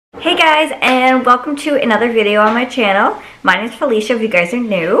Hey guys, and welcome to another video on my channel. My name is Felicia if you guys are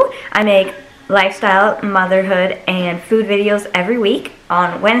new. I make lifestyle, motherhood, and food videos every week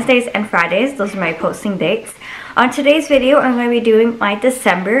on Wednesdays and Fridays. Those are my posting dates. On today's video, I'm going to be doing my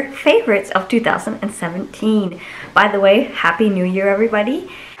December favorites of 2017. By the way, Happy New Year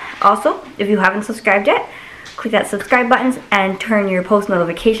everybody. Also, if you haven't subscribed yet, click that subscribe button and turn your post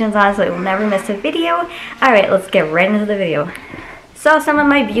notifications on so you will never miss a video. Alright, let's get right into the video. So some of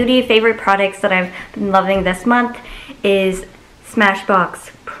my beauty favorite products that I've been loving this month is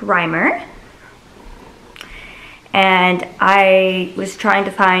Smashbox Primer. And I was trying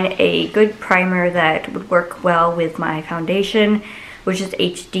to find a good primer that would work well with my foundation, which is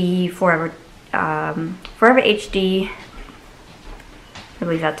HD Forever HD. I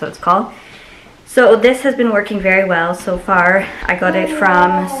believe that's what it's called. So this has been working very well so far. I got it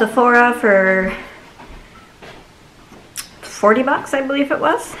from Sephora for 40 bucks, I believe it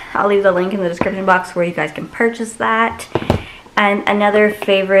was. I'll leave the link in the description box where you guys can purchase that. And another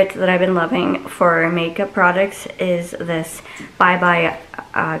favorite that I've been loving for makeup products is this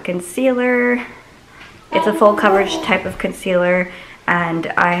FcBabyK concealer. It's a full coverage type of concealer, and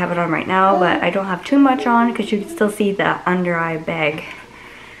I have it on right now, but I don't have too much on because you can still see the under eye bag.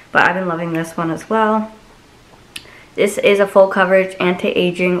 But I've been loving this one as well. This is a full coverage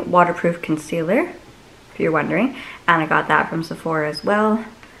anti-aging waterproof concealer, if you're wondering. And I got that from Sephora as well.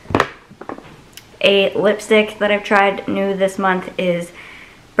 A lipstick that I've tried new this month is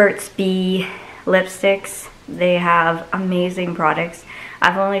Burt's Bee lipsticks. They have amazing products.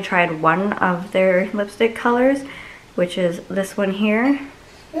 I've only tried one of their lipstick colors, which is this one here.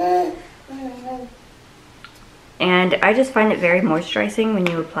 And I just find it very moisturizing when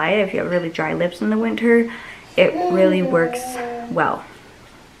you apply it. If you have really dry lips in the winter, it really works well.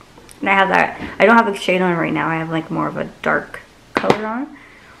 And I have that. I don't have a shade on right now. I have like more of a dark color on.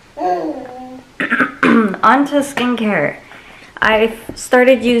 On to skincare. I've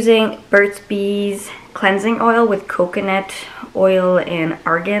started using Burt's Bees cleansing oil with coconut oil and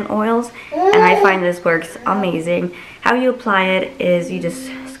argan oils, and I find this works amazing. How you apply it is you just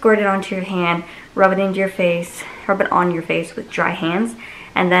squirt it onto your hand, rub it into your face, rub it on your face with dry hands,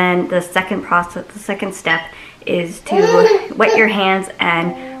 and then the second step is to wet your hands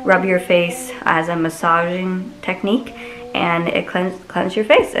and rub your face as a massaging technique, and it cleanses your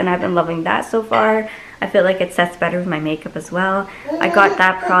face, and I've been loving that so far. I feel like it sets better with my makeup as well. I got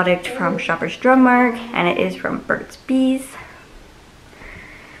that product from Shoppers Drug Mart, and it is from Burt's Bees.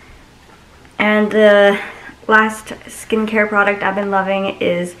 And the last skincare product I've been loving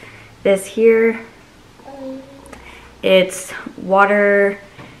is this here. It's water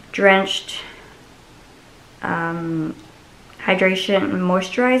drenched hydration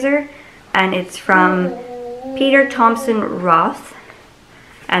moisturizer, and it's from Peter Thompson Roth,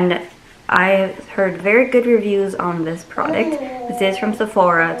 and I've heard very good reviews on this product. This is from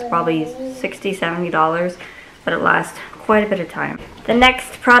Sephora. It's probably $60–70, but it lasts quite a bit of time. The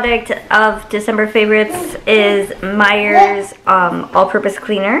next product of December favorites is Meyer's all-purpose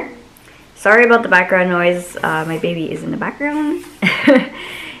cleaner. Sorry about the background noise. My baby is in the background.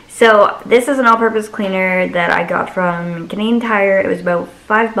 So this is an all-purpose cleaner that I got from Canadian Tire. It was about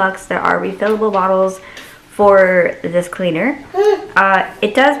 $5. There are refillable bottles for this cleaner.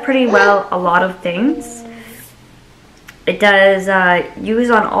 It does pretty well a lot of things. It does use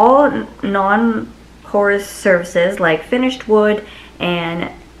on all non-porous surfaces like finished wood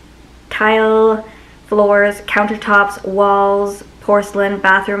and tile, floors, countertops, walls, porcelain,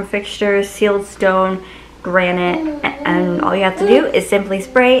 bathroom fixtures, sealed stone, granite, and all you have to do is simply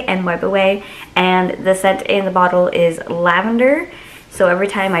spray and wipe away. And the scent in the bottle is lavender. So every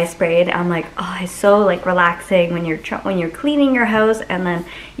time I spray it, I'm like, oh, it's so like relaxing when you're cleaning your house, and then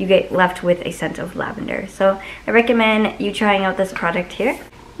you get left with a scent of lavender. So I recommend you trying out this product here.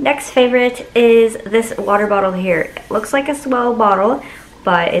 Next favorite is this water bottle here. It looks like a Swell bottle,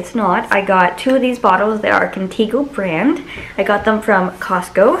 but it's not. I got two of these bottles. They are Contigo brand. I got them from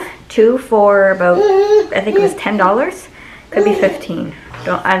Costco. Two for about, I think it was $10. Could be 15.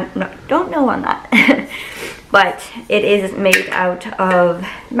 Don't know on that. But it is made out of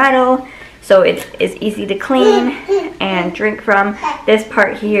metal, so it is easy to clean and drink from. This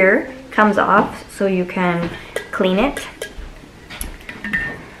part here comes off so you can clean it.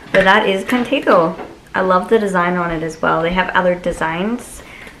 But that is Contigo. I love the design on it as well. They have other designs.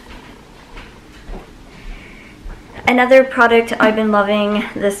 Another product I've been loving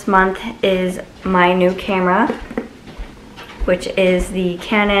this month is my new camera, which is the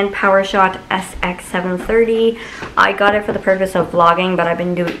Canon PowerShot SX730. I got it for the purpose of vlogging, but I've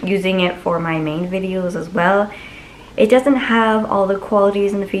been using it for my main videos as well. It doesn't have all the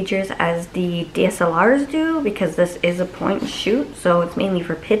qualities and the features as the DSLRs do, because this is a point and shoot, so it's mainly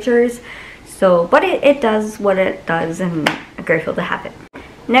for pictures. So, but it does what it does, and I'm grateful to have it.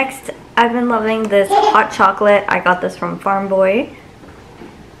 Next, I've been loving this hot chocolate. I got this from Farm Boy.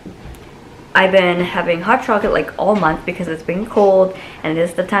 I've been having hot chocolate like all month because it's been cold and it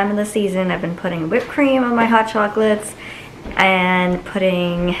is the time of the season. I've been putting whipped cream on my hot chocolates and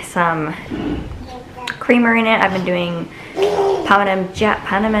putting some creamer in it. I've been doing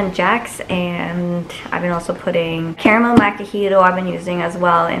Panama Jacks, and I've been also putting caramel macchiato I've been using as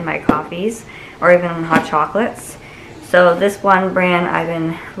well in my coffees or even in hot chocolates. So this one brand I've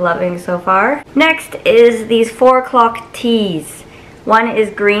been loving so far. Next is these 4 o'clock teas. One is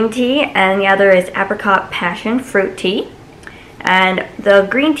green tea and the other is apricot passion fruit tea. And the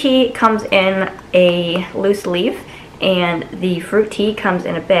green tea comes in a loose leaf and the fruit tea comes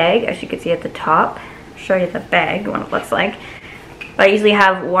in a bag, as you can see at the top. I'll show you the bag, what it looks like. But I usually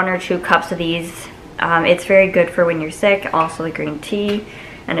have 1 or 2 cups of these. It's very good for when you're sick, also the green tea.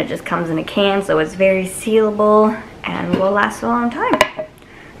 And it just comes in a can, so it's very sealable and will last a long time.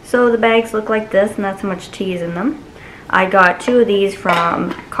 So the bags look like this, and that's how much tea is in them. I got 2 of these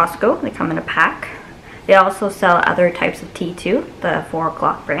from Costco. They come in a pack. They also sell other types of tea too. The 4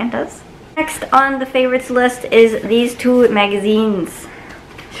 o'clock brand does. Next on the favorites list is these 2 magazines.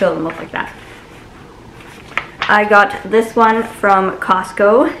 Show them look like that. I got this one from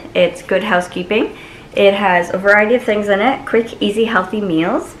Costco. It's Good Housekeeping. It has a variety of things in it. Quick, easy, healthy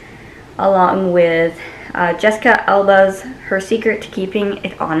meals. Along with Jessica Alba's Her Secret to Keeping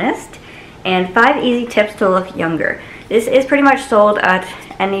It Honest. And 5 easy tips to look younger. This is pretty much sold at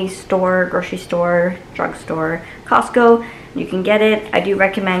any store, grocery store, drugstore, Costco. You can get it. I do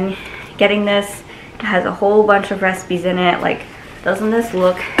recommend getting this. It has a whole bunch of recipes in it. Like, doesn't this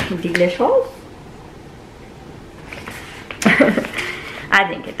look delicious? I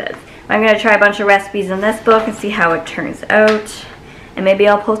think it does. I'm going to try a bunch of recipes in this book and see how it turns out. And maybe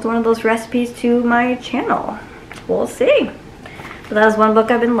I'll post one of those recipes to my channel. We'll see. So that was one book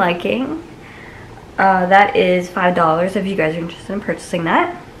I've been liking. That is $5 if you guys are interested in purchasing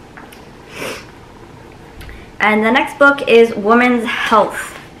that. And the next book is Women's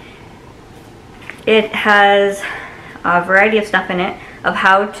Health. It has a variety of stuff in it of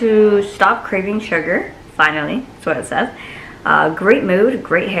how to stop craving sugar. Finally, that's what it says. Great mood,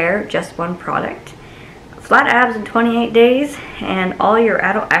 great hair, just one product. Flat abs in 28 days, and all your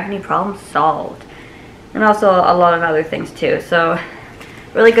adult acne problems solved. And also a lot of other things too. So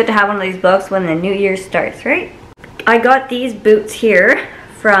really good to have one of these books when the new year starts, right? I got these boots here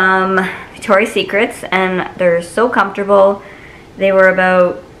from Victoria's Secrets, and they're so comfortable. They were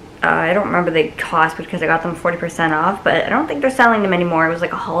about, I don't remember the cost because I got them 40% off, but I don't think they're selling them anymore. It was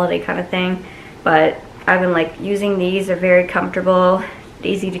like a holiday kind of thing. But I've been like using these. They're very comfortable,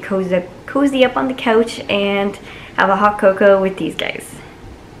 easy to cozy up on the couch and have a hot cocoa with these guys.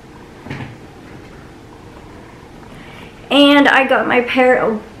 And I got my pair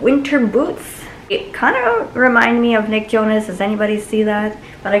of winter boots. It kind of reminded me of Nick Jonas. Does anybody see that?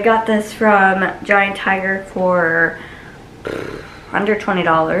 But I got this from Giant Tiger for under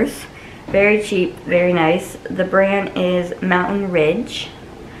 $20. Very cheap, very nice. The brand is Mountain Ridge.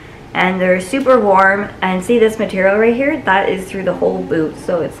 And they're super warm. And see this material right here? That is through the whole boot.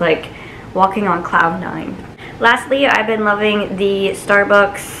 So it's like walking on cloud 9. Lastly, I've been loving the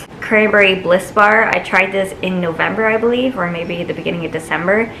Starbucks Cranberry Bliss Bar. I tried this in November, I believe, or maybe the beginning of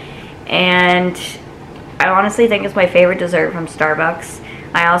December. And I honestly think it's my favorite dessert from Starbucks.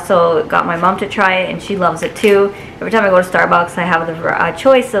 I also got my mom to try it, and she loves it too. Every time I go to Starbucks, I have the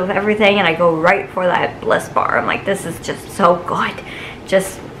choice of everything, and I go right for that Bliss Bar. I'm like, this is just so good.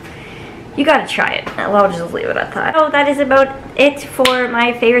 Just, you gotta try it. I'll just leave it at that. So that is about it for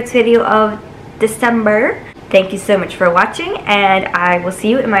my favorites video of December. Thank you so much for watching, and I will see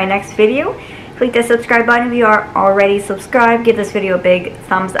you in my next video. Click the subscribe button if you are already subscribed. Give this video a big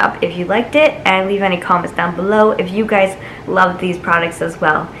thumbs up if you liked it, and leave any comments down below if you guys love these products as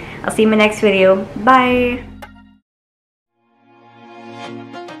well. I'll see you in my next video. Bye!